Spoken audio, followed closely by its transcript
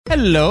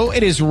Hello,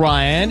 it is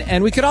Ryan,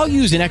 and we could all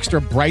use an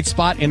extra bright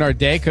spot in our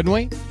day, couldn't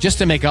we? Just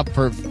to make up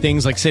for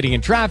things like sitting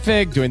in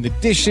traffic, doing the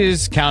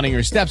dishes, counting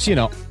your steps,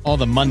 all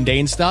the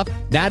mundane stuff.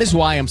 That is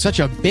why I'm such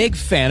a big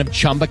fan of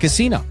Chumba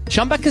Casino.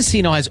 Chumba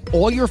Casino has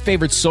all your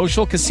favorite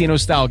social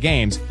casino-style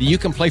games that you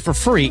can play for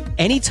free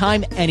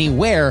anytime,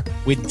 anywhere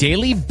with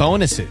daily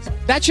bonuses.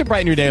 That should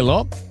brighten your day a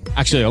little.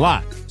 Actually, a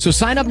lot. So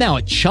sign up now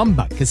at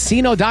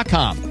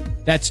ChumbaCasino.com.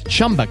 That's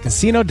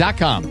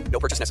ChumbaCasino.com. No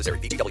purchase necessary.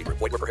 VGW Group.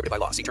 Void where prohibited by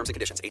law. See terms and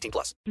conditions.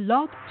 18+.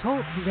 Blog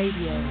Talk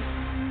Radio.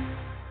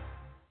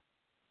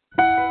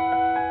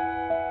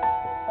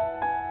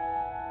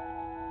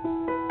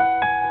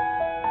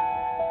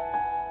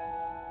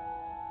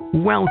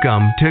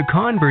 Welcome to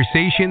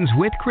Conversations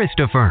with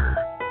Christopher,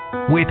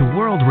 with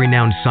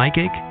world-renowned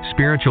psychic,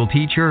 spiritual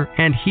teacher,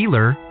 and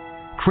healer,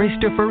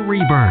 Christopher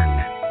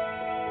Reburn.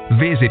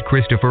 Visit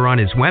Christopher on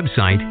his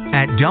website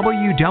at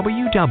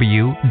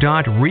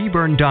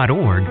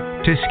www.reburn.org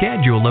to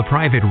schedule a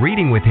private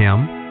reading with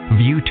him,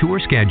 view tour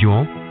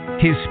schedule,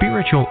 his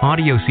spiritual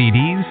audio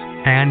CDs,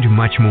 and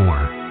much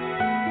more.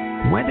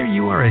 Whether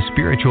you are a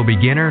spiritual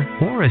beginner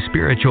or a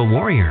spiritual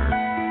warrior,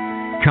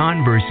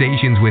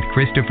 Conversations with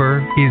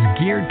Christopher is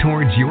geared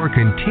towards your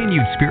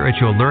continued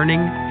spiritual learning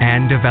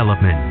and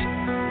development.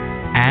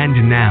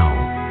 And now,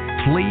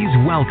 please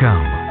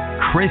welcome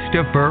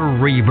Christopher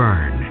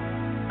Reburn.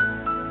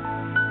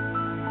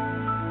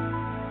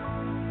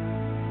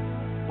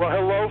 Well,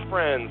 hello,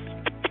 friends.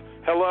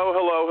 Hello,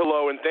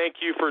 and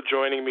thank you for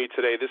joining me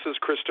today. This is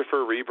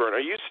Christopher Reburn. Are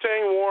you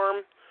staying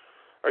warm?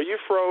 Are you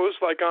froze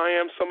like I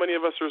am? So many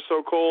of us are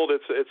so cold.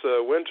 It's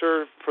a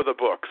winter for the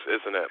books,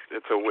 isn't it?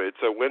 It's a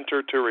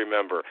winter to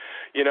remember.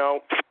 You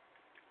know,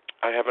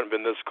 I haven't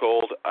been this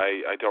cold.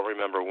 I don't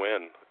remember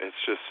when.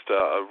 It's just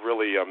a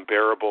really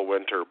unbearable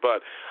winter.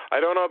 But I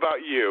don't know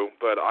about you,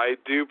 but I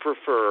do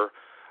prefer.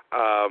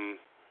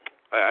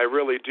 I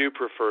really do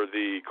prefer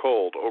the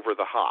cold over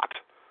the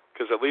hot.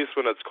 Because at least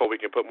when it's cold, we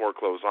can put more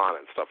clothes on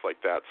and stuff like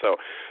that. So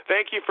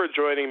thank you for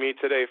joining me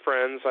today,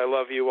 friends. I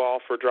love you all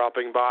for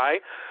dropping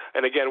by.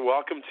 And again,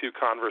 welcome to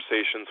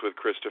Conversations with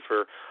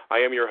Christopher. I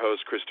am your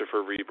host,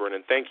 Christopher Reburn,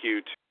 and thank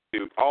you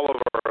to all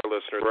of our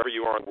listeners, wherever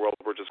you are in the world.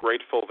 We're just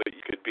grateful that you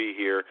could be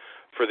here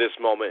for this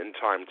moment in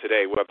time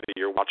today, whether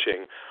you're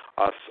watching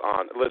us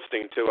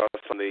listening to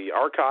us on the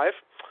archive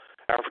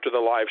after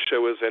the live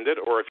show is ended,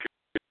 or if you're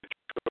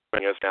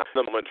joining us now in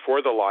the moment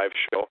for the live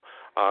show.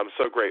 I'm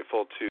so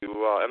grateful to,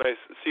 and I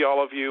see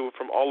all of you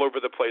from all over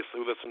the place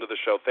who listen to the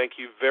show. Thank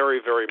you very,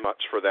 very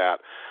much for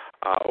that.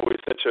 Always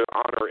such an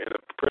honor and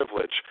a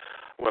privilege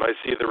when I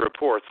see the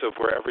reports of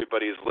where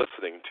everybody's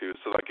listening to.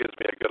 So that gives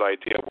me a good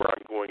idea where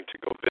I'm going to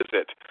go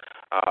visit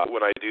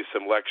when I do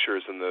some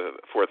lectures in the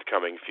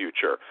forthcoming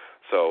future.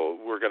 So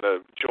we're going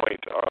to join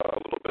a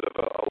little bit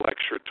of a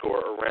lecture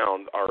tour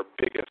around our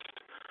biggest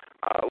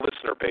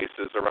listener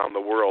bases around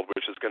the world,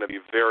 which is going to be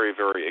very,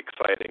 very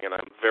exciting, and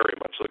I'm very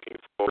much looking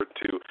forward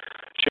to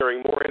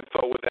sharing more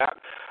info with that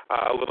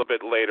a little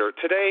bit later.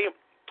 Today,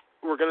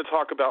 we're going to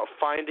talk about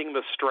finding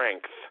the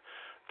strength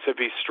to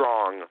be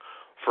strong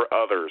for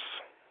others.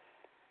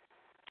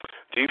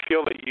 Do you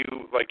feel that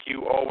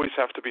you always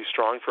have to be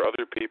strong for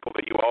other people,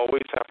 that you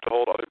always have to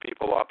hold other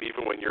people up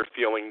even when you're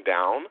feeling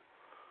down?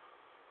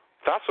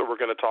 That's what we're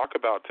going to talk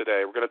about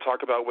today. We're going to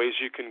talk about ways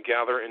you can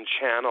gather and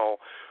channel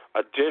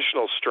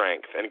additional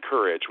strength and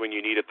courage when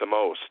you need it the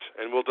most.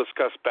 And we'll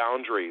discuss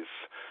boundaries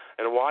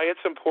and why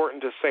it's important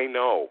to say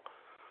no,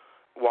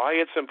 why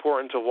it's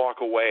important to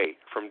walk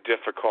away from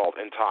difficult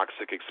and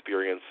toxic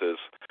experiences,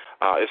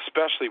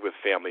 especially with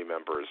family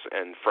members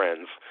and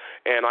friends.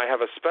 And I have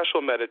a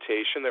special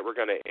meditation that we're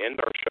going to end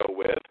our show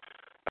with,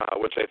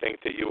 which I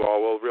think that you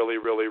all will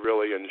really, really,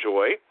 really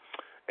enjoy.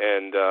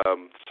 And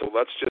so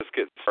let's just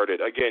get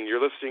started. Again,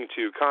 you're listening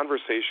to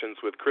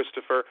Conversations with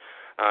Christopher.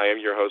 I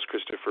am your host,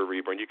 Christopher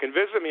Reburn. You can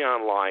visit me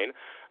online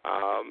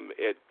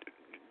at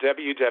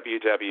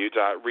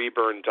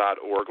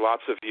www.reburn.org.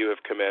 Lots of you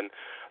have come in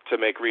to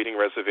make reading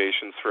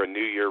reservations for a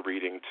New Year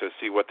reading to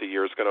see what the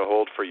year is going to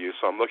hold for you.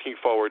 So I'm looking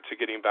forward to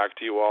getting back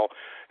to you all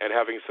and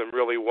having some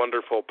really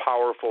wonderful,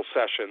 powerful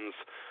sessions.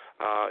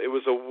 It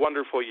was a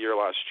wonderful year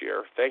last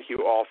year. Thank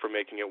you all for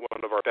making it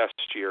one of our best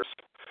years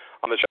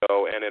on the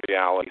show and in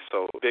reality.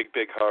 So big,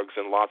 big hugs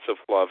and lots of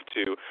love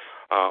to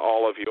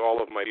all of you,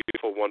 all of my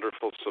beautiful,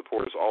 wonderful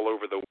supporters all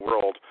over the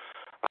world.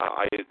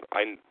 I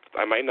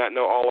might not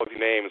know all of your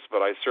names, but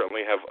I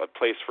certainly have a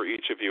place for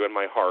each of you in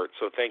my heart.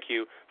 So thank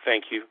you,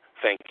 thank you,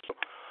 thank you.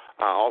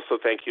 Also,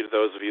 thank you to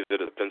those of you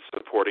that have been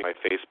supporting my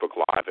Facebook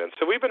Live. And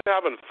so we've been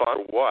having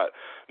fun.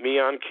 Me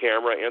on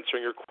camera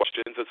answering your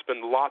questions. It's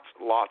been lots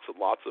of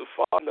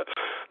fun.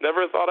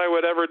 Never thought I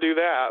would ever do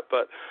that,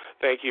 but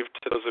thank you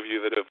to those of you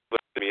that have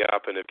lifted me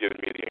up and have given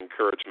me the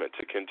encouragement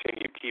to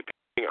continue keeping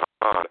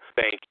on.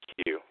 Thank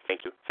you.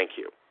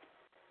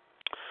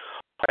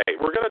 All right,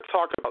 we're going to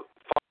talk about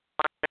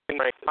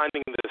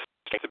finding this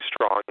strength to be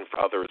strong for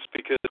others,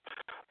 because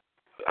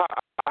how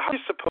are you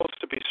supposed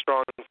to be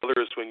strong for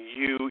others when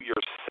you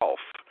yourself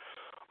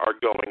are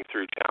going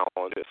through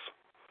challenges?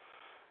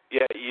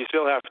 Yet you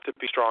still have to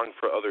be strong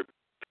for other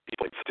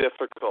people. It's a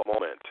difficult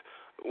moment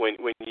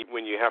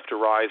when you have to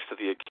rise to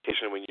the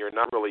occasion when you're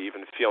not really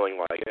even feeling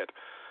like it.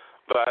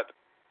 But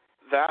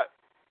that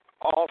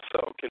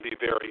also can be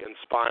very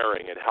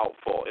inspiring and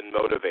helpful and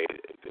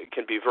motivating. It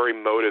can be very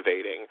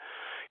motivating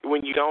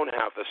when you don't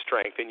have the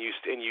strength and you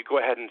go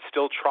ahead and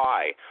still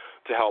try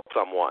to help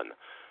someone.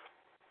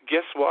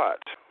 Guess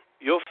what?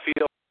 You'll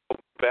feel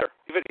better.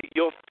 Even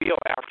you'll feel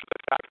after the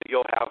fact that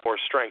you'll have more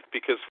strength,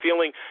 because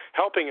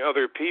helping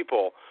other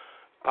people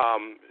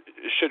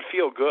should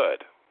feel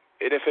good.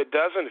 And if it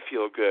doesn't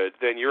feel good,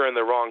 then you're in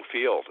the wrong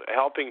field.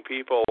 Helping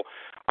people,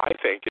 I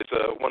think, is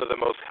one of the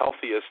most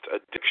healthiest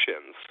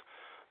addictions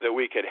that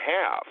we could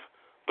have.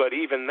 But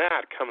even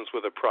that comes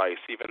with a price.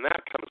 Even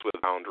that comes with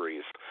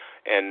boundaries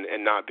and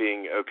not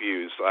being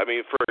abused. I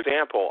mean, for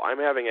example,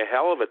 I'm having a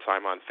hell of a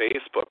time on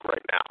Facebook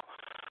right now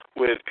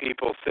with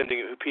people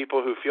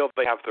who feel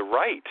they have the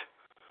right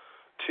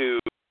to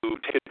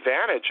take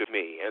advantage of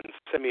me and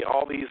send me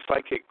all these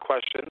psychic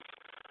questions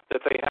that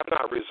they have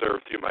not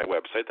reserved through my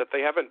website, that they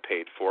haven't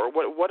paid for.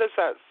 What is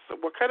that?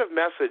 What kind of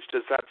message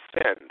does that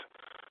send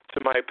to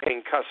my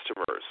paying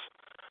customers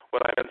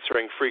when I'm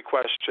answering free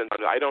questions?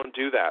 I don't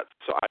do that.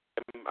 So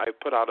I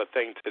put out a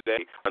thing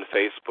today on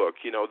Facebook.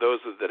 You know,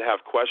 those that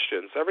have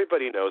questions,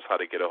 everybody knows how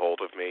to get a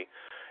hold of me.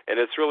 And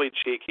it's really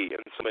cheeky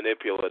and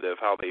manipulative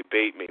how they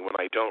bait me when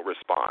I don't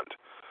respond.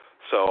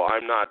 So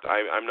I'm not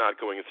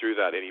going through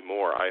that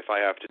anymore. If I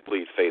have to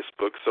delete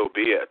Facebook, so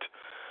be it.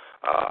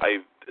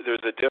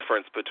 There's a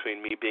difference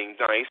between me being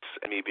nice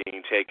and me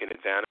being taken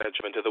advantage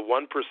of. And to the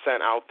 1%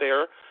 out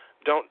there,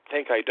 don't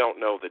think I don't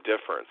know the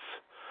difference.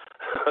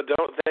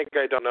 Don't think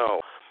I don't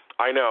know.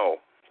 I know.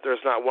 There's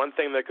not one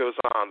thing that goes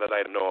on that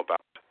I don't know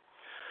about.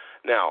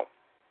 Now,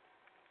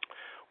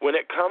 when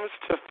it comes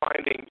to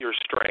finding your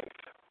strength,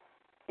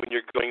 when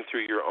you're going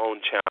through your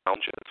own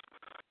challenges,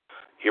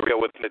 here we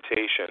go with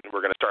meditation.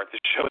 We're going to start the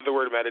show with the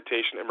word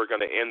meditation, and we're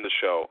going to end the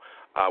show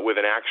with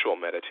an actual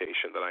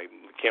meditation that I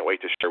can't wait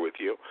to share with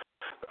you.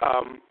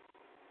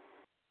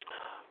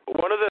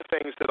 One of the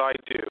things that I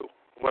do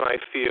when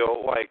I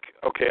feel like,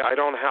 okay, I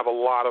don't have a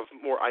lot of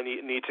more, I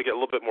need to get a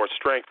little bit more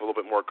strength, a little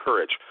bit more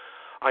courage,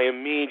 I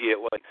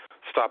immediately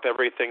stop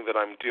everything that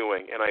I'm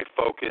doing, and I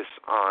focus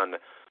on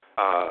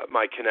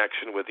my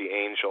connection with the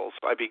angels.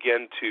 I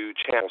begin to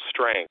channel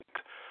strength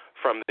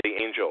from the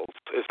angels,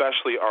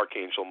 especially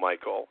Archangel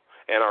Michael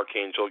and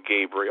Archangel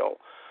Gabriel.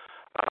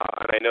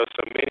 And I know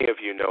so many of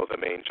you know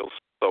them angels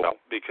so well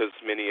because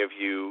many of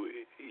you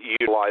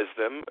utilize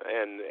them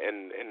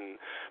and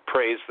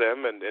praise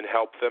them and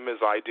help them as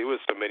I do, as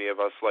so many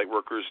of us light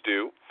workers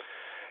do.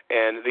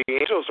 And the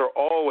angels are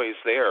always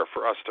there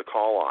for us to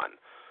call on.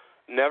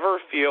 Never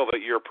feel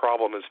that your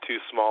problem is too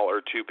small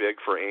or too big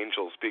for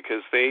angels,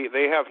 because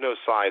they have no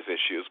size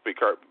issues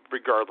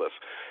regardless.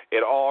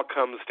 It all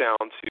comes down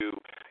to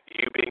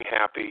you being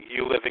happy,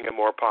 you living a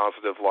more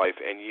positive life,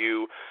 and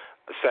you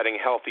setting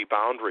healthy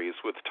boundaries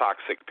with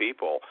toxic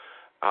people.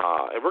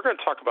 And we're going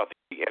to talk about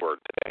the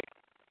N-word today.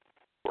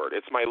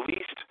 It's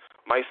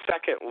my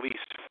second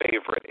least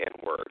favorite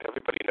N-word.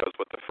 Everybody knows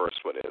what the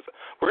first one is.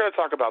 We're going to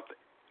talk about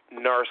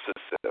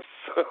narcissists.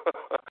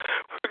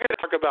 We're going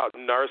to talk about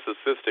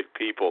narcissistic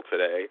people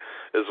today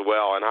as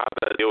well, and how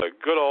to deal with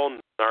a good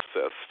old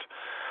narcissist.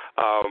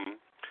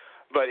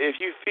 But if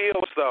you feel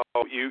as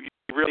though you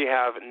really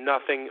have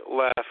nothing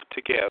left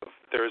to give,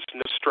 there's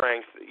no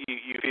strength,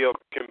 you feel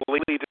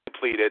completely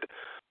depleted,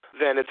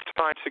 then it's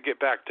time to get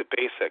back to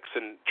basics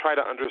and try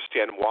to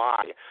understand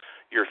why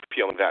you're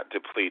feeling that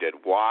depleted,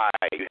 why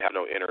you have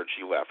no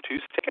energy left,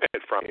 who's taking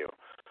it from you,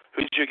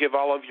 who did you give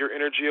all of your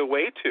energy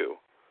away to?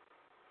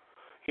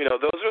 You know,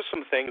 those are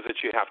some things that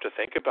you have to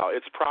think about.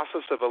 It's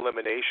process of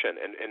elimination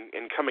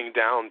and coming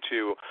down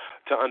to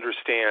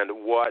understand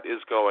what is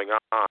going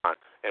on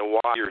and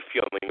why you're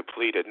feeling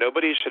depleted.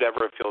 Nobody should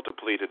ever feel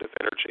depleted of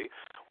energy.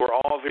 We're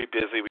all very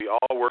busy. We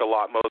all work a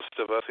lot, most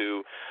of us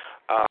who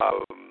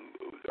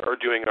are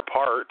doing our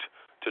part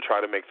to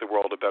try to make the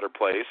world a better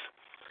place.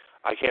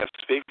 I can't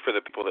speak for the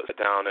people that sit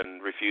down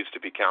and refuse to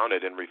be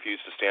counted and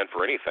refuse to stand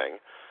for anything.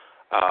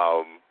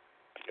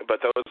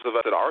 But those of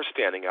us that are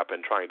standing up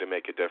and trying to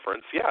make a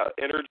difference, yeah,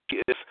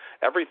 energy is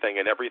everything,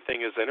 and everything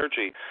is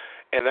energy.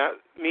 And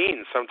that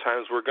means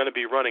sometimes we're going to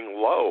be running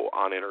low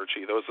on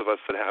energy. Those of us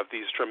that have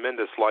these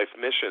tremendous life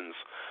missions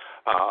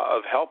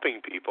of helping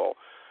people,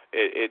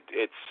 it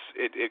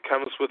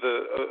comes with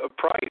a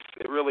price.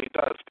 It really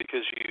does,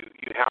 because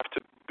you have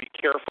to be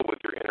careful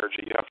with your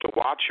energy. You have to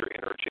watch your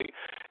energy.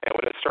 And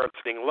when it starts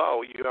getting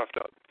low, you have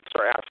to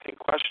start asking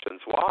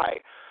questions.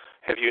 Why?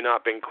 Have you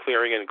not been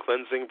clearing and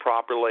cleansing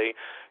properly?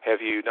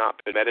 Have you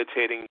not been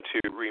meditating to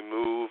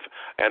remove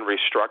and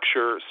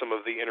restructure some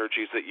of the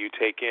energies that you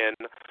take in?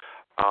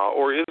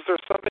 Or is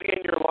there somebody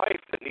in your life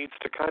that needs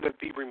to kind of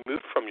be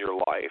removed from your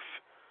life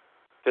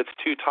that's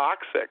too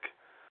toxic,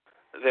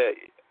 that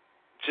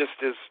just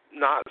is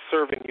not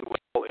serving you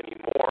well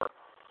anymore?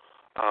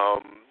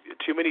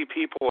 Too many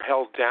people are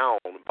held down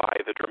by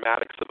the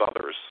dramatics of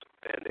others,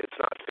 and it's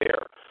not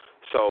fair.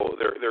 So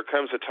there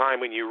comes a time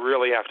when you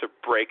really have to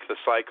break the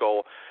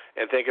cycle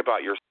and think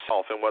about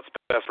yourself and what's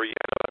best for you.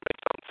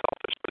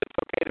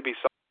 to be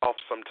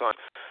selfish sometimes,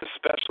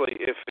 especially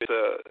if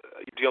you're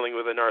dealing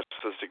with a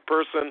narcissistic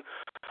person.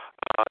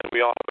 And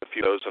we all have a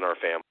few of those in our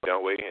family,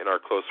 don't we? And our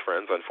close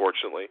friends,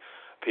 unfortunately.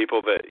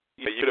 People that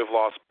you'd have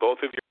lost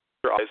both of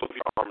your eyes, both of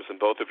your arms, and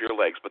both of your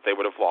legs, but they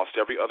would have lost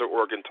every other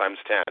organ times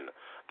 10.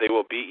 They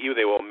will beat you.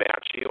 They will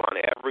match you on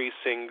every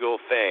single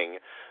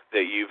thing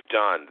that you've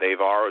done. They've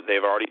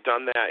already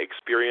done that,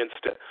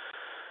 experienced it.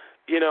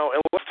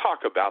 And let's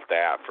talk about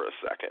that for a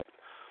second.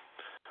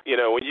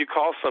 When you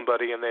call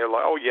somebody and they're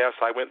like, oh, yes,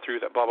 I went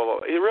through that, blah, blah,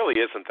 blah, it really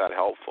isn't that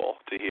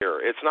helpful to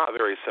hear. It's not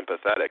very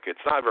sympathetic.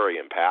 It's not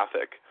very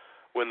empathic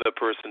when the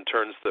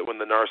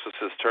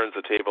narcissist turns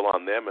the table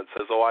on them and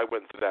says, oh, I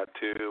went through that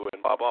too,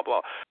 and blah, blah,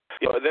 blah.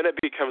 Then it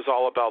becomes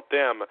all about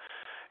them,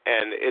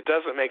 and it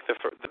doesn't make the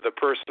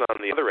person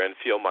on the other end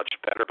feel much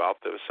better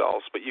about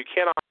themselves. But you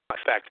cannot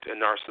expect a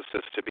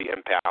narcissist to be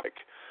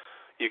empathic.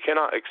 You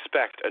cannot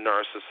expect a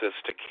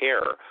narcissist to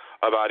care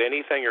about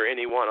anything or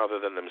anyone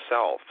other than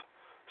themselves.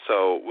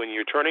 So when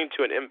you're turning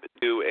to an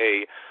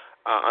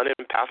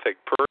unempathic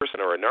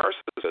person or a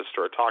narcissist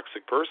or a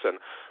toxic person,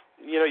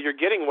 you're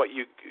getting what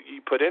you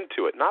put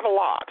into it. Not a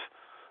lot,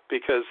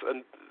 because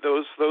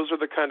those are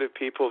the kind of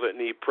people that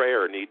need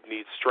prayer, need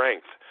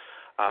strength,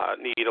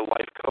 need a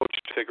life coach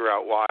to figure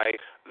out why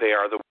they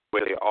are the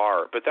way they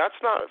are. But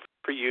that's not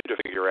for you to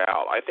figure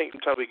out. I think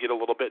sometimes we get a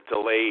little bit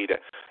delayed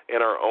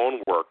in our own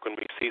work when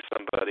we see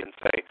somebody and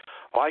say,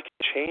 oh, I can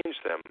change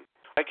them.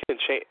 I can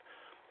change.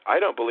 I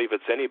don't believe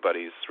it's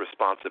anybody's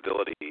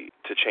responsibility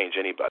to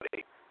change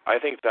anybody. I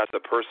think that's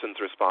the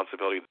person's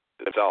responsibility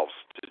themselves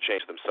to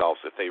change themselves.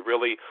 If they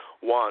really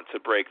want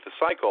to break the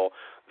cycle,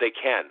 they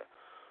can.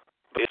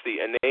 But it's the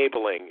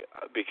enabling,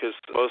 because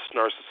most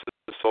narcissists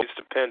are always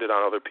dependent on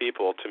other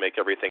people to make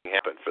everything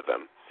happen for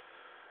them.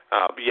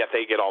 Yet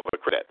they get all the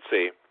credit,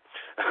 see?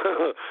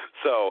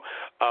 So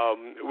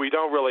we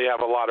don't really have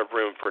a lot of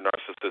room for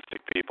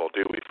narcissistic people,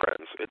 do we,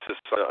 friends? It's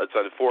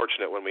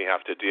unfortunate when we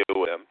have to deal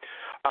with them.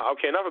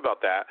 Okay, enough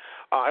about that.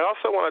 I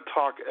also want to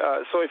talk,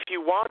 so if you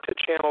want to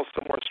channel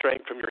some more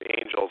strength from your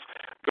angels,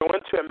 go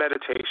into a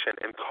meditation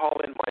and call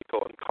in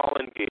Michael and call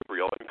in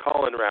Gabriel and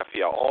call in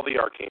Raphael, all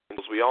the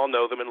archangels. We all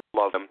know them and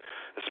love them,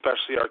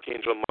 especially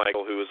Archangel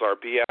Michael, who is our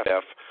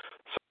BFF,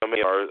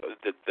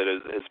 that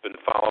has been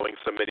following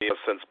so many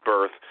of us since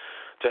birth,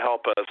 to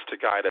help us,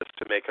 to guide us,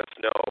 to make us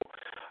know,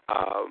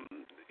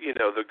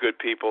 the good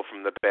people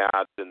from the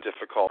bad and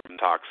difficult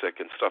and toxic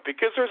and stuff.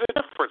 Because there's a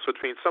difference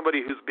between somebody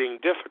who's being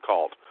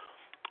difficult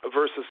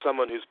versus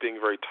someone who's being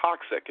very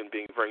toxic and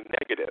being very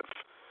negative.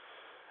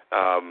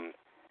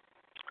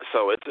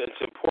 So it's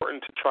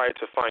important to try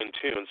to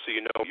fine-tune so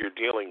you know what you're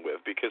dealing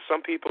with, because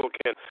some people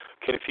can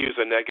confuse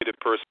a negative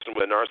person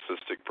with a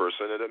narcissistic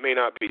person, and it may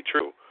not be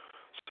true.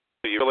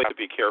 So you really have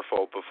to be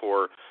careful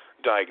before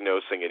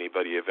diagnosing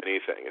anybody of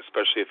anything,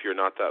 especially if you're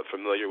not that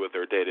familiar with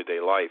their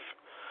day-to-day life.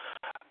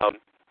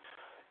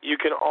 You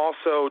can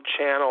also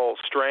channel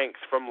strength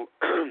from,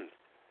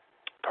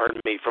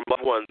 from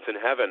loved ones in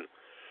heaven.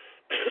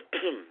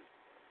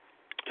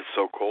 It's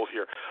so cold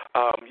here.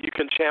 You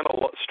can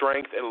channel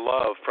strength and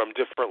love from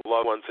different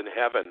loved ones in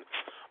heaven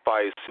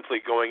by simply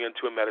going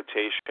into a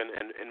meditation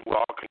and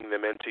welcoming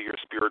them into your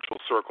spiritual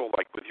circle,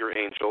 like with your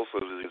angels,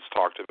 as we just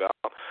talked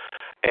about.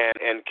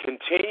 And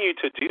continue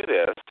to do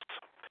this.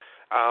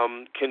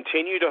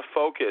 Continue to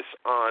focus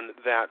on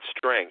that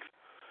strength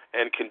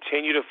and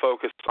continue to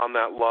focus on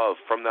that love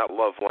from that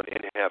loved one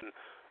in heaven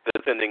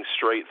that's sending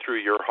straight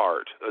through your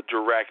heart, a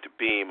direct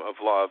beam of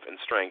love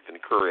and strength and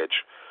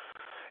courage.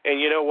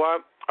 And you know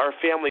what? Our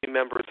family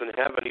members in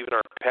heaven, even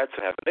our pets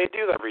in heaven, they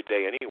do that every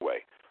day anyway.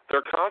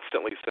 They're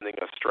constantly sending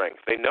us strength.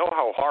 They know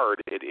how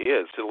hard it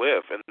is to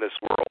live in this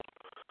world.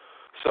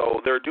 So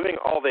they're doing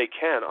all they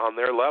can on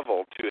their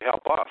level to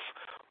help us.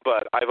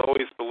 But I've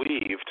always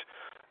believed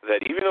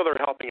that even though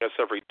they're helping us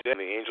every day, and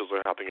the angels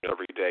are helping us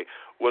every day,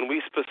 when we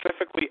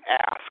specifically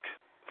ask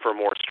for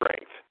more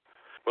strength,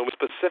 when we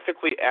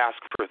specifically ask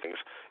for things,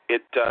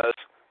 it does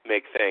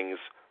make things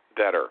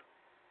better.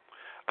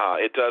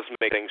 It does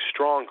make things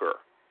stronger.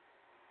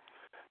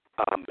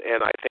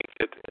 And I think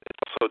that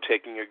it's also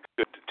taking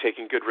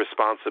good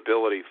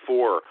responsibility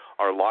for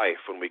our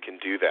life when we can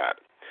do that.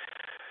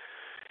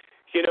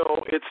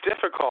 It's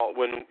difficult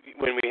when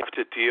we have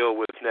to deal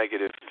with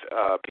negative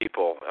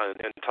people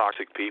and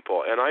toxic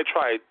people, and I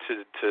try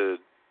to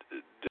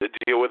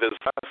deal with as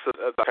fast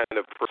as that kind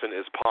of person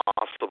as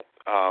possible.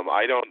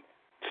 I don't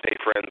stay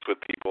friends with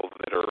people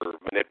that are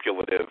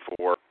manipulative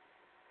or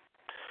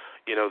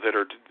that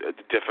are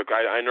difficult.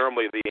 I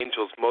normally, the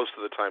angels most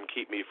of the time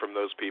keep me from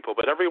those people,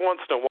 but every once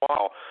in a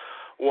while,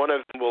 one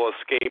of them will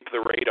escape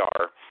the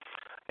radar,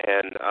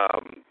 and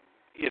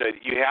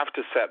you have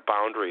to set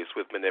boundaries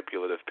with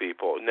manipulative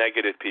people,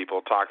 negative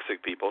people,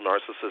 toxic people,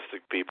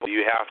 narcissistic people.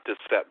 You have to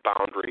set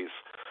boundaries,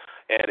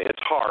 and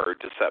it's hard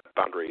to set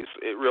boundaries.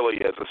 It really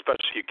is,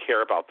 especially if you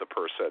care about the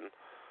person.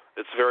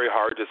 It's very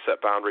hard to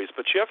set boundaries,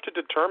 but you have to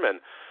determine,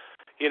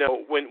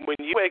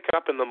 when you wake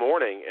up in the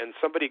morning and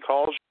somebody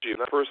calls you, and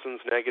that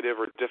person's negative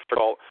or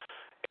difficult,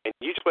 and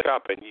you just wake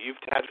up and you've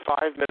had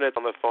 5 minutes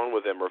on the phone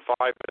with them or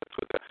 5 minutes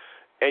with them,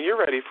 and you're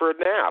ready for a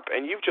nap,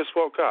 and you've just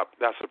woke up.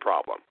 That's the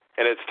problem.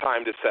 And it's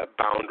time to set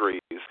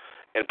boundaries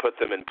and put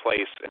them in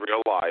place and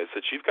realize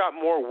that you've got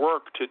more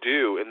work to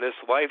do in this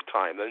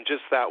lifetime than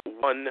just that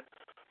one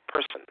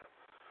person.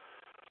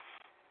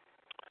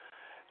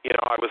 You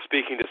know, I was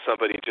speaking to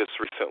somebody just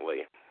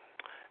recently,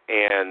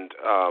 and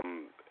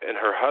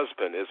her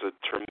husband is a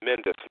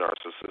tremendous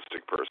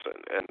narcissistic person,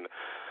 and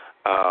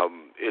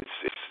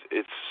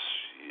it's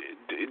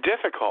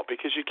difficult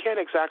because you can't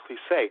exactly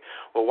say,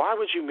 well, why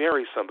would you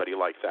marry somebody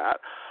like that?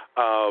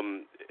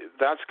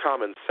 That's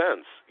common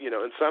sense, you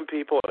know. And some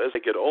people, as they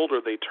get older,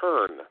 they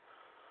turn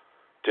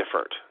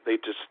different. They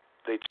just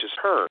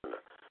turn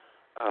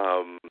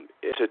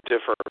into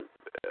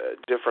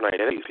different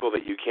identities, people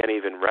that you can't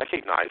even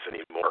recognize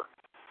anymore.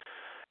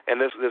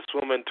 And this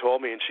woman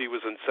told me, and she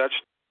was in such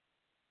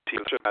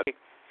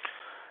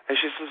and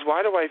she says,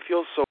 why do I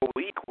feel so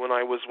weak when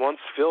I was once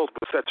filled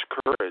with such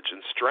courage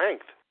and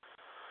strength?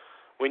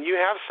 When you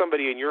have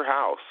somebody in your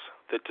house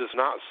that does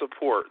not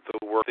support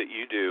the work that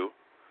you do,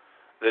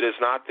 that is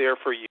not there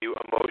for you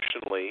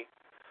emotionally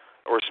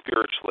or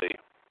spiritually,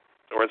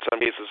 or in some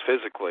cases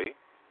physically,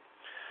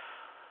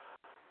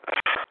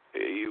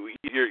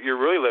 you're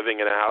really living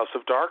in a house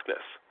of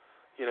darkness.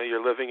 You know,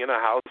 you're living in a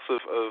house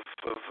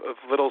of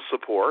little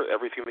support.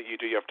 Everything that you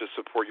do, you have to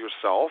support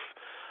yourself,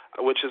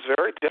 which is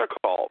very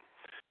difficult,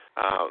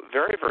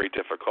 very, very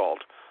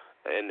difficult.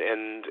 And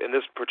in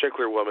this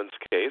particular woman's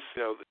case,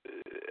 you know,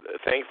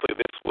 thankfully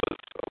this was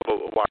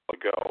a while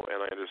ago,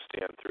 and I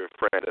understand through a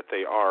friend that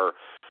they are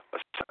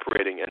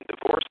separating and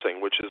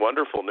divorcing, which is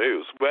wonderful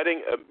news.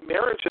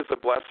 Marriage is a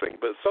blessing,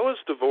 but so is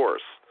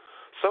divorce.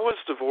 So is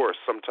divorce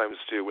sometimes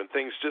too, when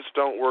things just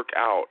don't work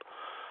out.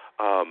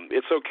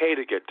 It's okay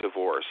to get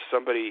divorced.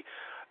 Somebody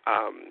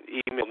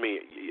emailed me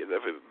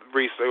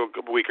recently,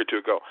 a week or two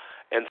ago,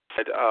 and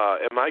said,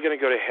 am I going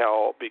to go to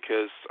hell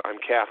because I'm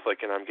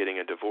Catholic and I'm getting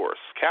a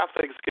divorce?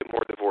 Catholics get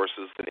more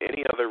divorces than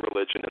any other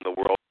religion in the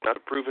world. Not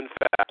a proven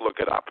fact. Look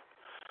it up.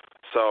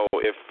 So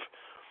if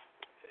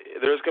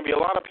there's going to be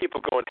a lot of people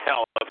going to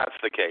hell if that's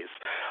the case.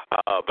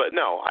 But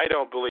no, I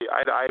don't believe,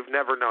 I've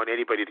never known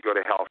anybody to go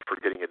to hell for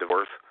getting a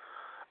divorce.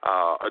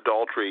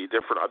 Adultery,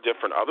 different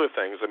other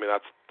things. I mean,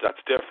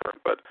 that's different.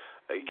 But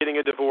getting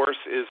a divorce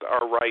is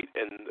our right,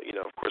 and you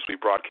know, of course, we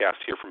broadcast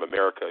here from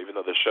America, even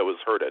though the show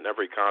is heard in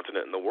every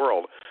continent in the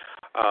world.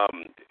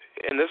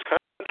 In this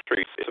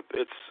country,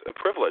 it's a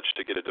privilege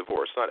to get a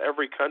divorce. Not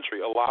every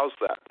country allows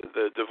that.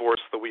 The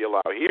divorce that we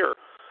allow here,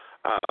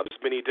 there's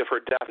many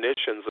different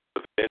definitions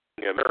of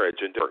ending a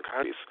marriage in different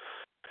countries.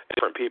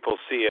 Different people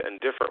see it in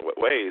different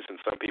ways, and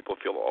some people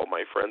feel, oh,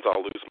 my friends,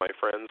 I'll lose my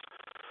friends.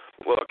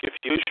 Look, if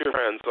you lose your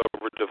friends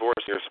over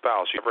divorcing your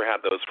spouse, you never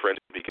had those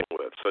friends to begin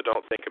with, so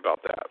don't think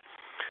about that.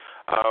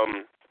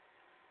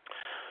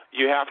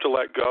 You have to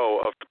let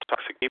go of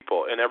toxic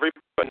people, and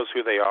everybody knows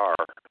who they are.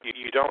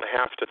 You don't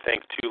have to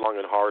think too long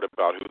and hard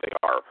about who they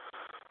are,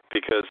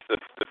 because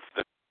the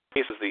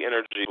cases, the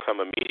energy will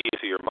come immediately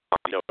to your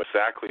mind. You know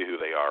exactly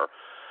who they are.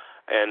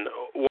 And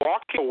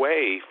walking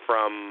away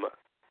from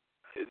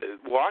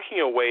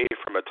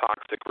a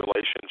toxic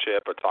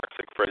relationship, a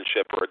toxic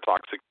friendship, or a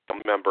toxic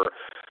member,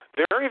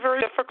 very,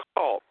 very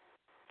difficult.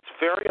 It's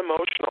very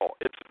emotional.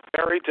 It's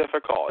very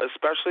difficult,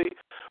 especially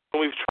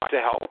when we've tried to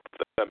help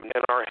them,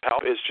 and our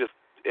help is just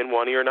in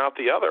one ear and out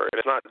the other,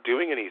 and it's not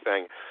doing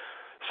anything.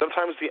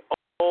 Sometimes the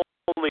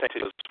only thing to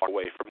do is walk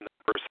away from the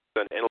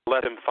person and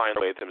let them find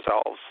a way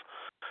themselves.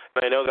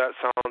 And I know that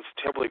sounds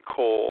terribly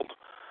cold,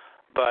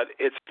 but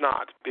it's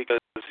not,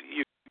 because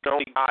you can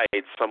only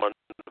guide someone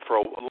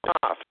for a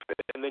while,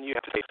 and then you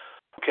have to say,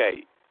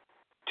 okay,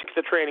 take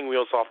the training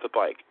wheels off the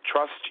bike.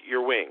 Trust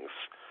your wings.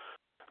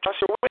 Trust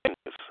your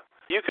wings.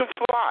 You can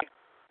fly.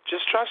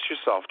 Just trust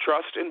yourself.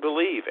 Trust and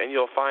believe, and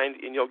you'll find,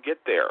 and you'll get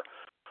there.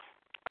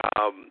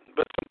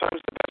 But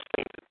sometimes the best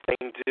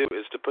thing to do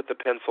is to put the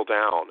pencil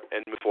down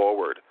and move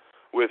forward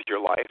with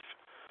your life,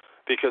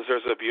 because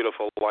there's a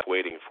beautiful life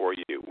waiting for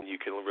you when you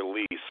can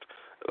release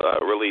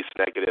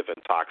negative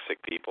and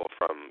toxic people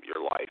from your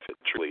life. It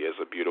truly is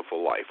a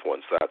beautiful life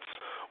once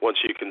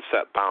you can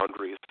set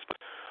boundaries.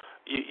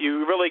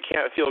 You really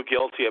can't feel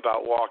guilty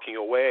about walking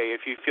away.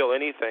 If you feel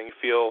anything,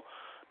 feel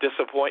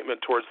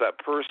disappointment towards that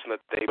person, that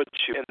they put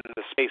you in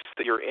the space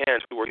that you're in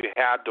where you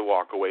had to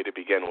walk away to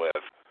begin with.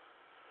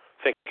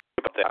 Think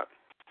about that.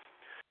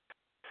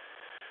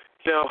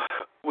 You know,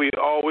 we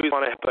always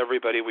want to help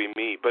everybody we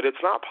meet, but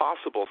it's not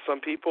possible. Some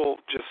people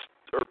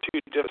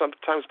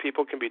sometimes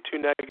people can be too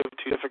negative,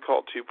 too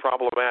difficult, too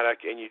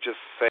problematic, and you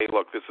just say,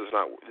 look, this is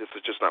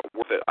just not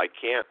worth it. I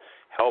can't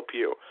help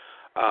you.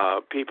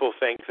 People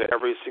think that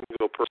every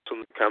single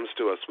person that comes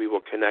to us, we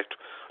will connect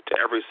to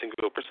every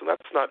single person.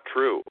 That's not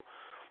true.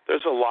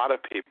 There's a lot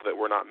of people that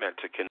we're not meant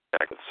to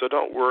connect with, so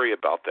don't worry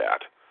about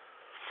that.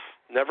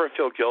 Never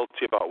feel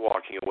guilty about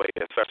walking away,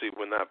 especially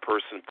when that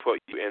person put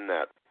you in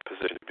that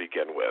position to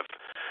begin with.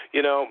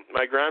 You know,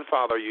 my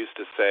grandfather used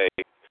to say,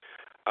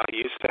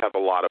 he used to have a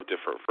lot of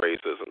different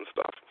phrases and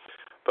stuff,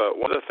 but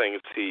one of the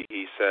things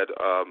he said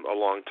a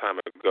long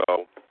time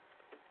ago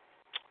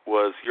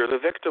was, you're the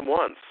victim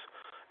once,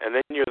 and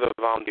then you're the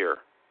volunteer.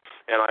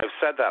 And I've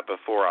said that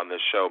before on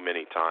this show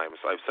many times.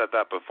 I've said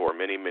that before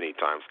many, many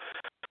times.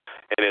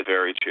 And it's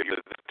very true. You're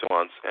the victim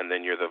once, and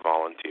then you're the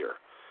volunteer.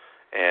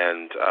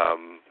 And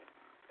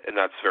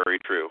that's very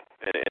true.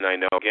 And I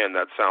know, again,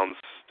 that sounds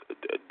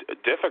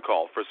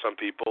difficult for some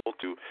people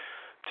to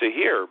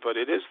hear, but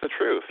it is the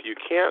truth. You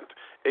can't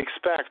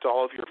expect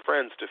all of your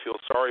friends to feel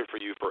sorry for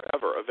you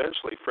forever.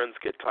 Eventually, friends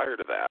get tired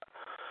of that.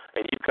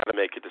 And you've got to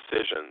make a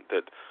decision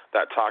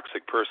that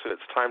toxic person,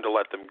 it's time to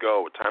let them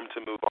go, time to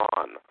move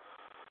on.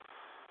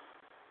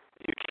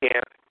 You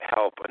can't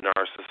help a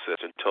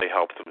narcissist until they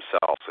help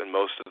themselves, and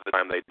most of the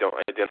time they don't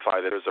identify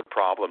that there's a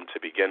problem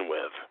to begin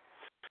with.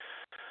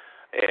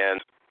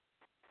 And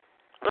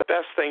the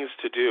best things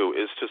to do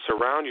is to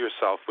surround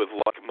yourself with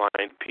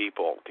like-minded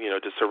people,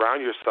 to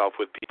surround yourself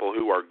with people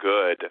who are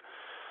good,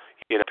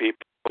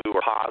 people who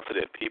are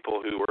positive,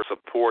 people who are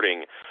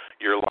supporting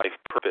your life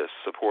purpose,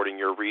 supporting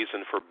your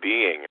reason for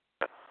being,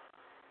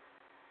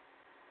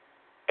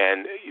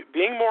 and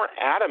being more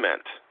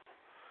adamant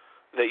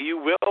that you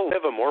will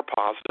live a more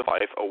positive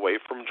life away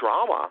from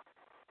drama.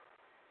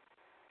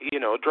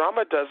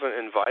 Drama doesn't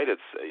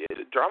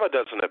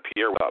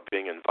appear without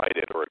being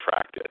invited or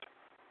attracted.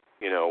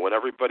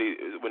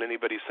 When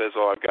anybody says,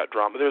 "Oh, I've got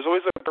drama," there's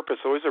always a purpose,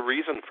 always a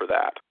reason for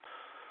that.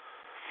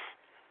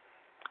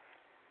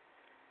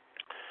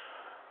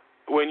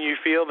 When you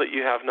feel that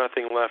you have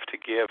nothing left to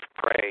give,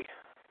 pray.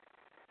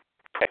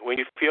 When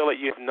you feel that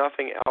you have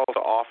nothing else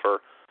to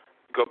offer,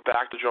 go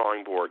back to the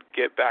drawing board.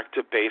 Get back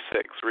to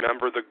basics.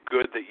 Remember the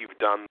good that you've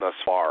done thus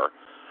far.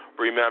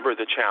 Remember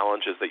the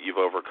challenges that you've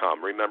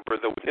overcome. Remember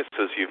the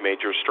weaknesses you've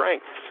made your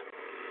strengths.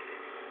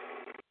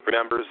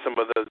 Remember some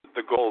of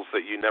the goals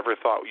that you never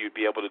thought you'd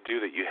be able to do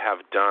that you have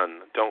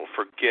done. Don't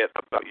forget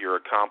about your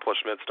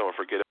accomplishments. Don't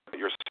forget about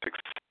your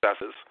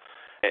successes.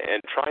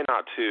 And try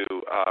not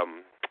to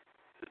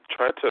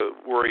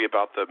worry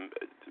about the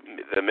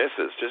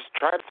misses. Just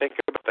try to think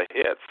about the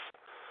hits.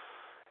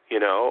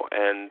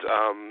 And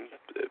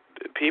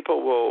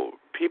people will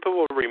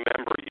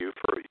remember you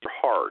for your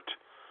heart.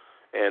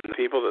 And the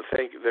people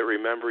that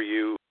remember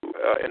you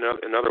in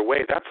another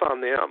way, that's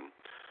on them,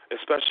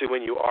 especially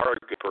when you are a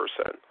good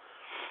person.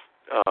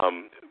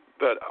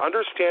 But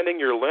understanding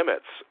your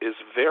limits is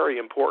very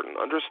important.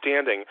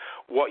 Understanding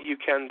what you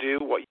can do,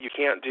 what you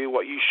can't do,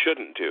 what you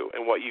shouldn't do,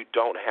 and what you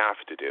don't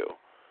have to do.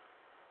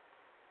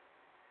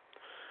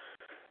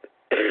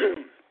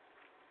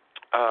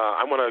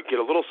 I'm going to get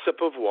a little sip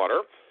of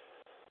water.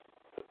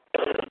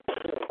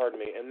 Pardon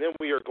me. And then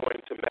we are going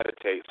to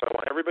meditate. So I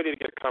want everybody to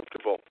get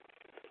comfortable.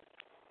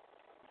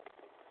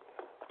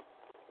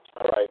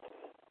 All right.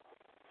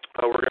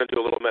 We're going to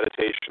do a little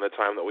meditation the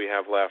time that we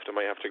have left. I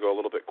might have to go a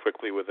little bit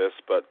quickly with this,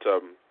 but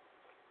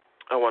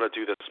I want to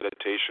do this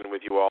meditation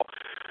with you all.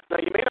 Now,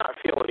 you may not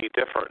feel any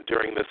different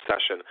during this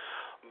session,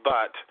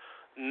 but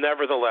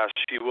nevertheless,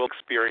 you will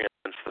experience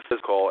the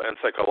physical and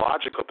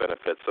psychological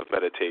benefits of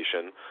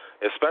meditation,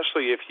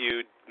 especially if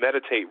you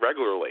meditate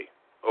regularly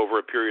over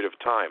a period of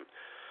time.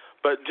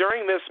 But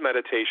during this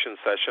meditation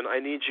session, I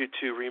need you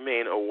to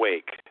remain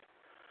awake.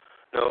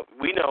 Now,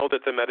 we know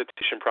that the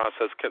meditation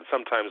process can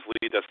sometimes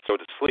lead us to go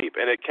to sleep,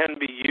 and it can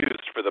be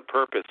used for the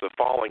purpose of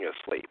falling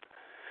asleep.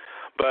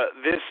 But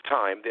this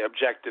time, the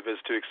objective is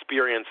to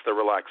experience the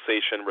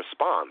relaxation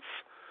response,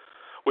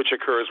 which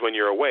occurs when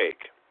you're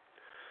awake.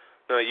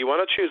 Now, you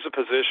want to choose a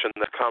position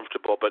that's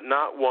comfortable, but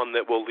not one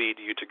that will lead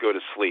you to go to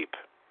sleep.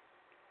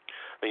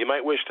 Now, you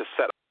might wish to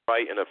sit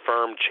upright in a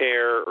firm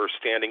chair or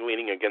standing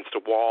leaning against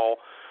a wall.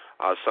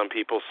 Some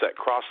people sit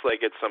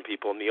cross-legged. Some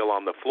people kneel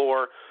on the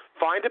floor.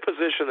 Find a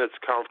position that's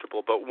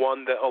comfortable, but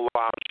one that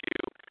allows you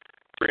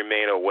to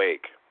remain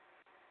awake.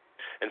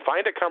 And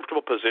find a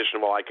comfortable position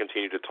while I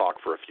continue to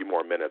talk for a few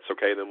more minutes,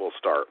 okay? Then we'll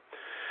start.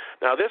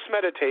 Now, this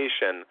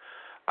meditation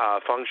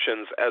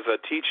functions as a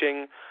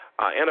teaching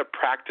and a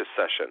practice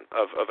session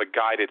of a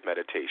guided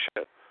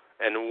meditation.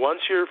 And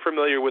once you're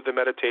familiar with the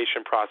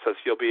meditation process,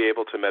 you'll be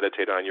able to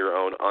meditate on your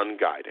own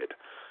unguided.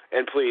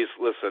 And please,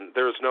 listen,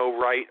 there's no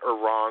right or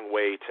wrong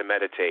way to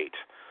meditate.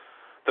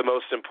 The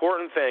most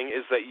important thing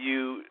is that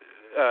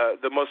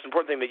the most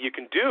important thing that you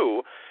can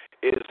do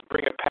is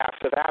bring a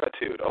passive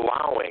attitude,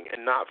 allowing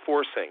and not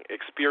forcing,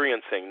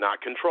 experiencing,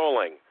 not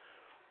controlling.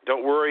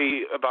 Don't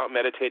worry about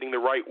meditating the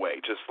right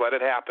way. Just let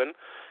it happen,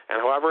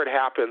 and however it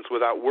happens,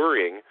 without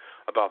worrying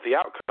about the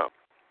outcome.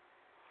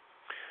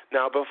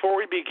 Now, before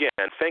we begin,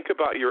 think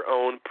about your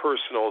own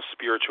personal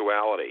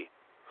spirituality.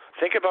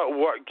 Think about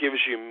what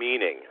gives you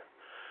meaning.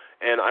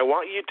 And I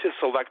want you to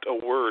select a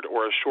word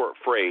or a short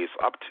phrase,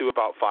 up to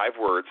about 5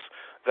 words,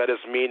 that is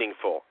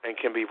meaningful and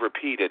can be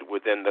repeated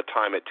within the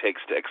time it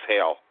takes to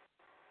exhale.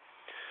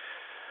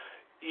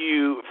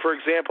 For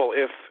example,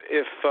 if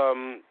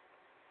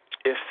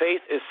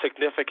faith is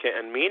significant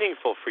and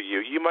meaningful for you,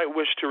 you might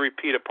wish to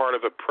repeat a part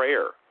of a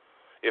prayer.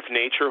 If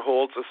nature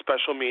holds a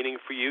special meaning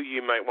for you,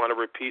 you might want to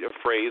repeat a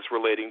phrase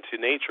relating to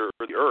nature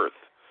or the earth.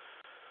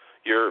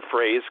 Your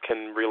phrase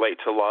can relate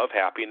to love,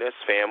 happiness,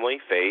 family,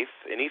 faith,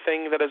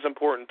 anything that is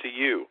important to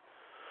you.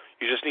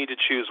 You just need to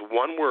choose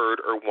one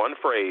word or one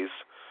phrase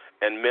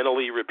and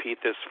mentally repeat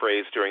this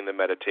phrase during the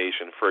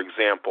meditation. For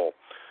example,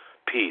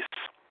 peace,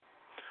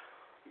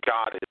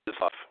 God is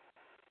love,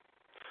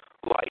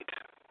 light,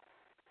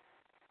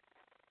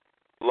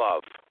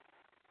 love,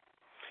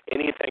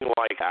 anything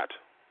like that.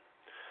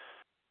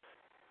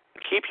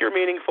 Keep your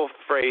meaningful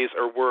phrase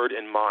or word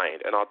in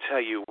mind, and I'll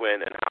tell you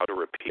when and how to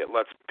repeat it.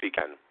 Let's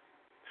begin.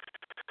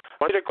 I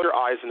want you to close your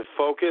eyes and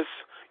focus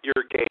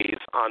your gaze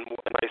on,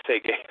 when I say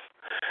gaze,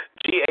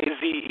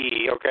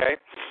 G-A-Z-E, okay?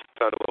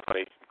 Sounds a little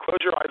funny. Close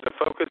your eyes and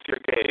focus your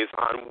gaze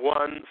on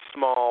one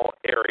small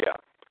area,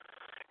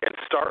 and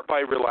start by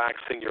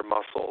relaxing your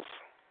muscles.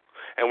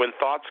 And when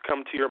thoughts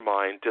come to your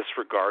mind,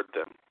 disregard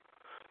them,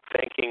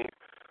 thinking,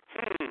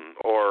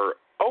 or,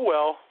 oh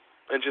well,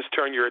 and just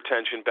turn your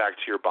attention back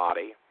to your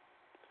body.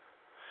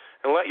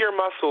 And let your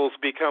muscles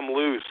become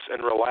loose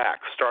and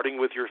relaxed, starting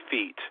with your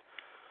feet,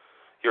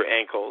 your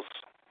ankles,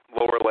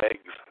 lower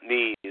legs,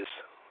 knees,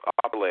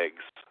 upper legs,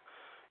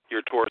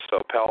 your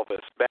torso,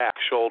 pelvis, back,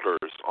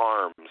 shoulders,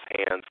 arms,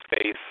 hands,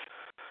 face,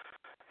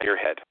 and your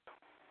head.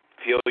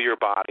 Feel your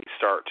body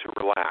start to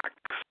relax.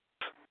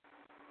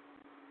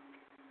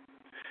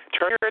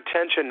 Turn your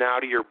attention now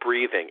to your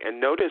breathing and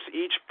notice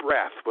each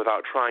breath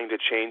without trying to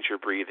change your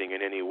breathing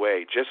in any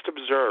way. Just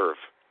observe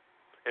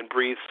and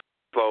breathe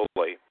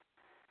slowly.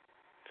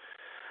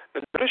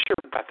 And notice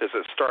your breath as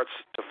it starts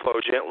to flow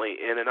gently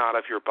in and out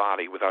of your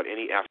body without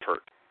any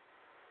effort.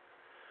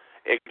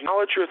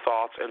 Acknowledge your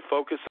thoughts and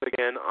focus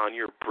again on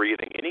your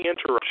breathing. Any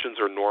interruptions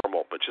are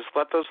normal, but just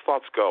let those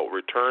thoughts go.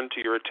 Return to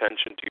your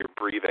attention to your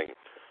breathing.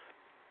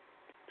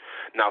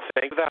 Now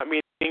think of that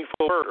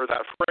meaningful word or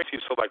that phrase you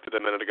selected a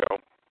minute ago.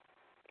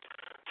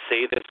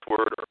 Say this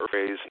word or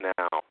phrase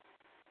now.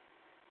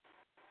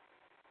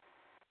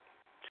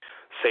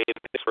 Say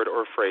this word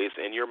or phrase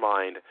in your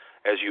mind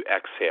as you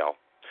exhale.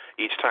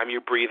 Each time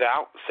you breathe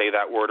out, say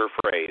that word or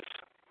phrase.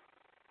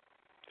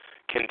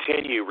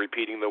 Continue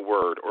repeating the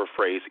word or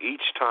phrase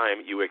each time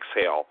you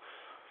exhale.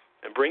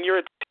 And bring your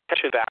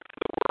attention back to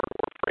the word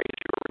or phrase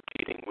you're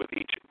repeating with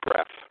each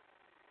breath.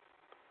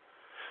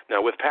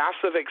 Now, with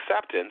passive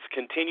acceptance,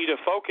 continue to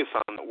focus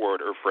on the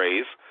word or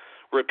phrase,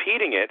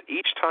 repeating it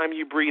each time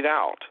you breathe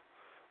out,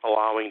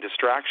 allowing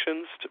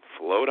distractions to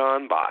float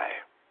on by.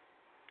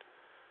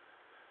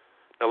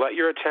 Now let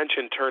your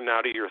attention turn now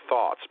to your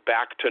thoughts,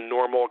 back to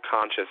normal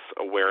conscious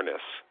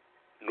awareness,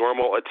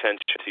 normal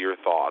attention to your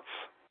thoughts.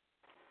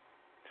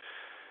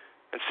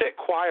 And sit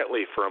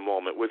quietly for a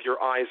moment with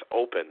your eyes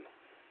open,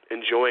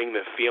 enjoying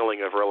the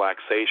feeling of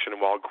relaxation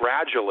while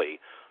gradually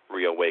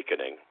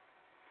reawakening.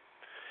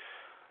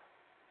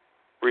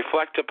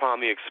 Reflect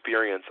upon the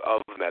experience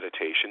of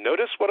meditation.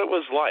 Notice what it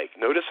was like.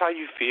 Notice how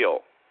you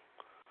feel.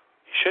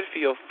 You should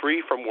feel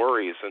free from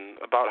worries and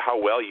about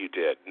how well you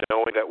did,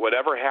 knowing that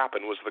whatever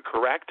happened was the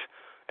correct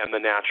and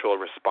the natural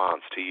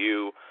response to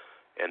you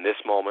in this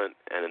moment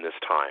and in this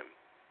time.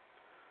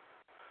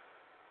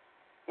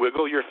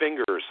 Wiggle your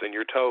fingers and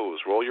your toes,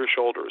 roll your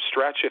shoulders,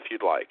 stretch if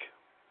you'd like.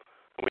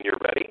 When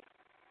you're ready,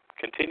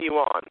 continue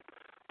on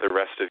the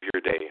rest of your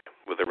day,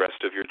 with the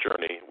rest of your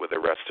journey, with the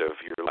rest of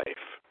your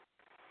life.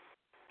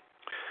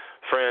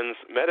 Friends,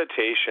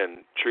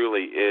 meditation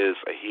truly is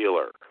a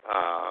healer.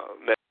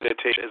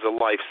 Meditation is a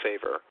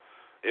lifesaver.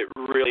 It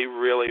really,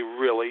 really,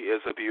 really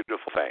is a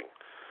beautiful thing.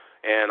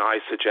 And I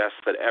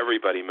suggest that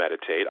everybody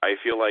meditate. I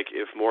feel like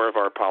if more of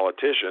our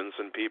politicians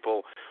and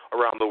people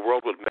around the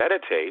world would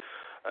meditate,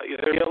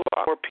 there'd be a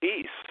lot more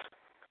peace.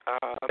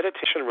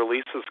 Meditation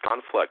releases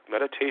conflict.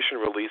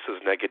 Meditation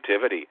releases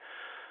negativity.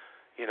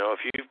 You know,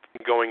 if you've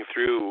been going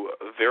through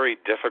very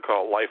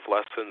difficult life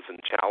lessons and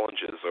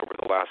challenges over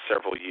the last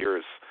several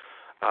years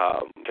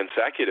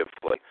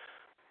consecutively,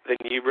 then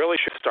you really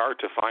should start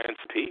to find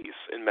some peace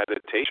in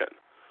meditation.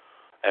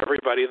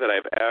 Everybody that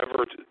I've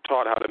ever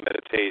taught how to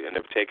meditate and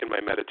have taken my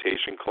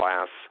meditation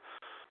class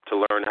to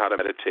learn how to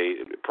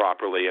meditate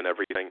properly and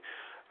everything,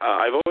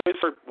 I've always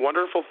heard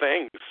wonderful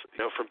things,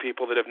 from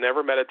people that have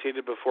never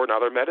meditated before. Now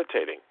they're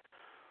meditating.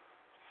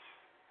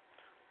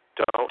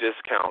 Don't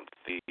discount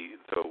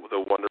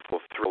the wonderful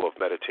thrill of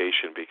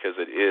meditation, because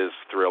it is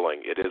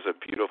thrilling. It is a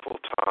beautiful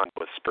time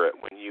with spirit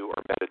when you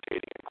are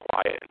meditating and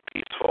quiet and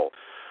peaceful.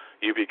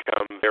 You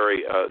become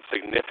very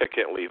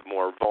significantly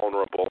more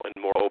vulnerable and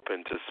more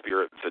open to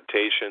spirit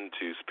visitation,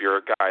 to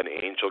spirit guide and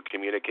angel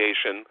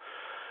communication,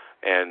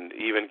 and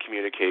even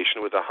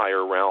communication with the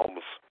higher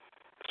realms.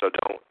 So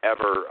don't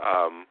ever,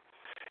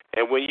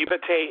 and when you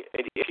meditate,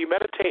 if you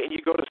meditate and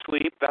you go to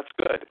sleep, that's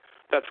good.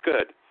 That's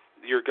good.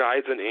 Your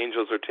guides and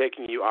angels are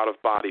taking you out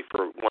of body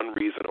for one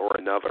reason or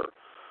another.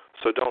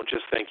 So don't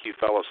just think you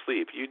fell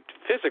asleep. You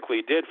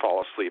physically did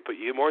fall asleep,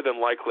 but you more than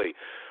likely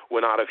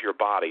went out of your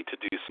body to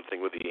do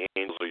something with the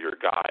angels or your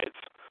guides.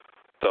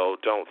 So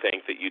don't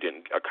think that you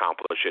didn't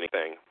accomplish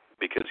anything,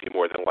 because you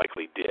more than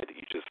likely did.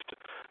 You just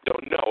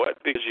don't know it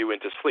because you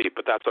went to sleep,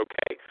 but that's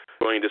okay.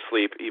 Going to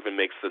sleep even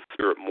makes the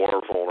spirit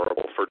more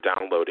vulnerable for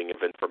downloading of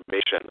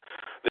information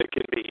that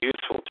can be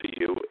useful to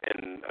you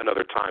in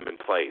another time and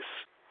place.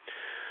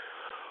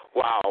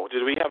 Wow,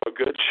 did we have a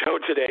good show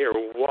today or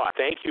what?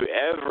 Thank you,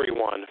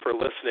 everyone, for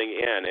listening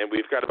in. And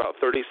we've got about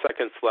 30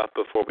 seconds left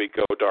before we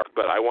go dark.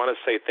 But I want to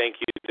say thank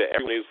you to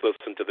everyone who's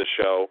listened to the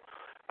show.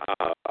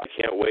 I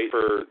can't wait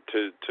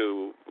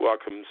to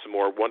welcome some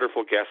more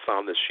wonderful guests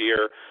on this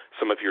year.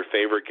 Some of your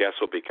favorite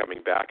guests will be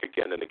coming back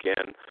again and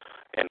again.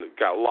 And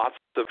got lots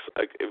of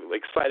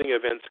exciting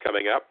events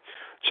coming up.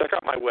 Check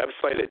out my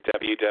website at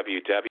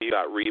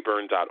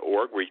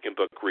www.reburn.org, where you can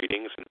book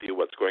readings and view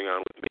what's going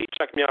on with me.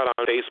 Check me out on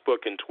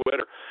Facebook and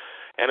Twitter.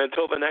 And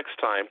until the next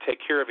time, take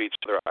care of each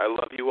other. I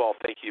love you all.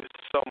 Thank you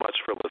so much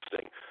for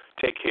listening.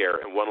 Take care,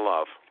 and one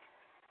love.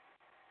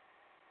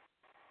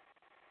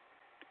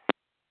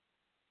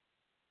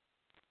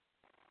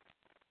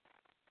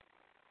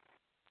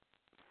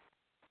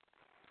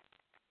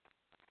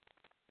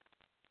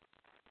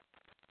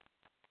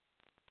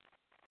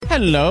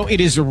 Hello, it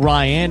is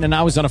Ryan, and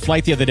I was on a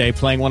flight the other day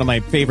playing one of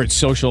my favorite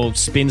social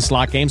spin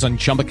slot games on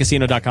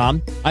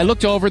ChumbaCasino.com. I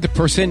looked over at the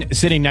person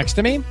sitting next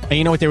to me, and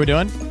you know what they were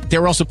doing? They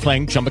were also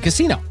playing Chumba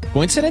Casino.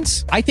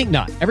 Coincidence? I think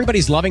not.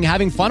 Everybody's loving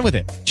having fun with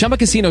it. Chumba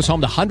Casino is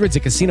home to hundreds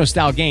of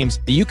casino-style games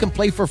that you can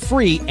play for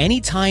free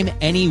anytime,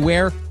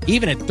 anywhere,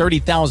 even at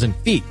 30,000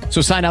 feet.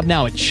 So sign up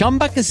now at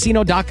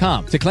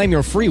ChumbaCasino.com to claim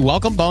your free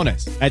welcome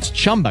bonus. That's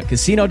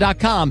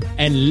ChumbaCasino.com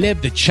and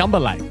live the Chumba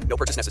life. No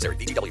purchase necessary.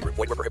 VGW Group.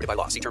 Void where prohibited by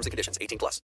law. See terms and conditions. 18+.